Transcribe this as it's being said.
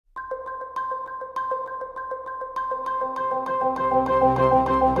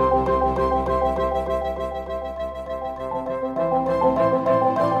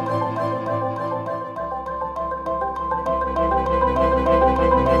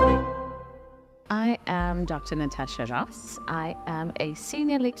I am Dr. Natasha Ross. I am a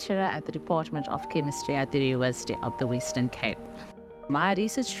senior lecturer at the Department of Chemistry at the University of the Western Cape. My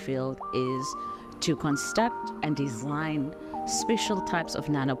research field is to construct and design special types of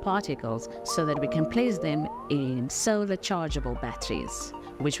nanoparticles so that we can place them in solar chargeable batteries,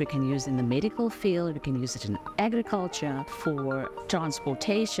 which we can use in the medical field, we can use it in agriculture, for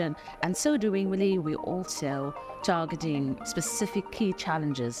transportation, and so doing really we're also targeting specific key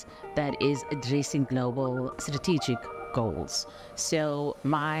challenges that is addressing global strategic goals. So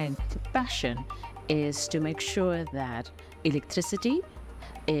my passion is to make sure that electricity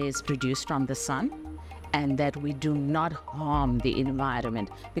is produced from the sun and that we do not harm the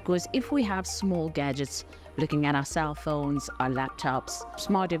environment. Because if we have small gadgets, looking at our cell phones, our laptops,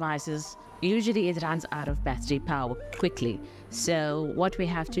 smart devices, usually it runs out of battery power quickly. So what we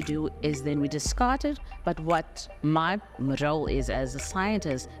have to do is then we discard it. But what my role is as a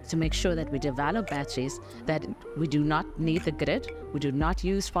scientist to make sure that we develop batteries that we do not need the grid, we do not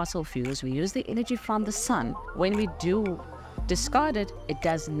use fossil fuels, we use the energy from the sun. When we do discard it, it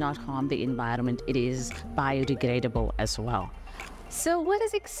does not harm the environment. It is biodegradable as well. So what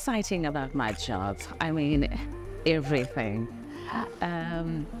is exciting about my job? I mean, everything.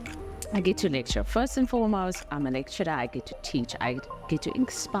 I get to lecture. First and foremost, I'm a lecturer. I get to teach. I get to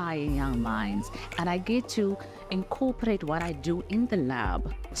inspire young minds. And I get to incorporate what I do in the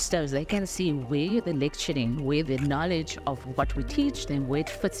lab so they can see where the lecturing, where the knowledge of what we teach them, where it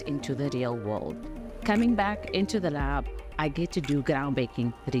fits into the real world. Coming back into the lab, I get to do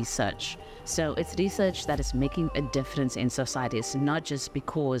groundbreaking research. So it's research that is making a difference in society. It's not just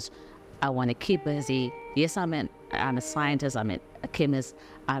because I want to keep busy. Yes, I'm a scientist, I'm a chemist,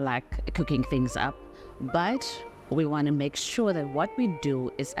 I like cooking things up, but we want to make sure that what we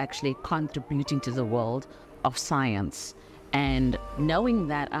do is actually contributing to the world of science. And knowing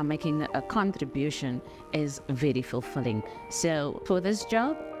that I'm making a contribution is very fulfilling. So for this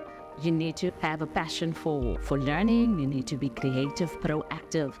job, you need to have a passion for learning, you need to be creative,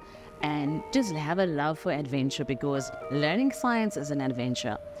 proactive, and just have a love for adventure, because learning science is an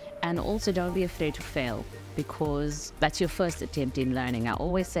adventure. And also don't be afraid to fail, because that's your first attempt in learning. I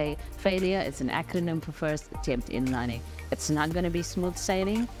always say failure is an acronym for first attempt in learning. It's not going to be smooth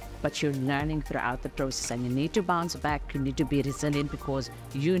sailing, but you're learning throughout the process, and you need to bounce back, you need to be resilient, because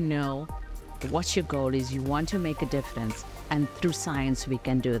you know what your goal is. You want to make a difference, and through science we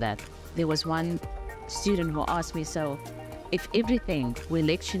can do that. There was one student who asked me, so if everything we're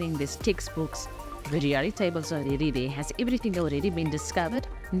lecturing, these textbooks, periodic tables already there, has everything already been discovered?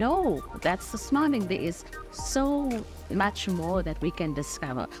 No, that's the smart thing. There is so much more that we can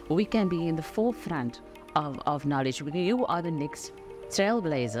discover. We can be in the forefront of knowledge. You are the next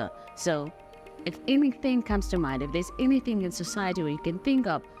trailblazer. So if anything comes to mind, if there's anything in society where you can think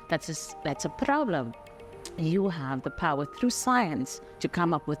of that's a problem, you have the power through science to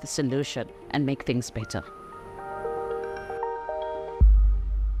come up with a solution and make things better.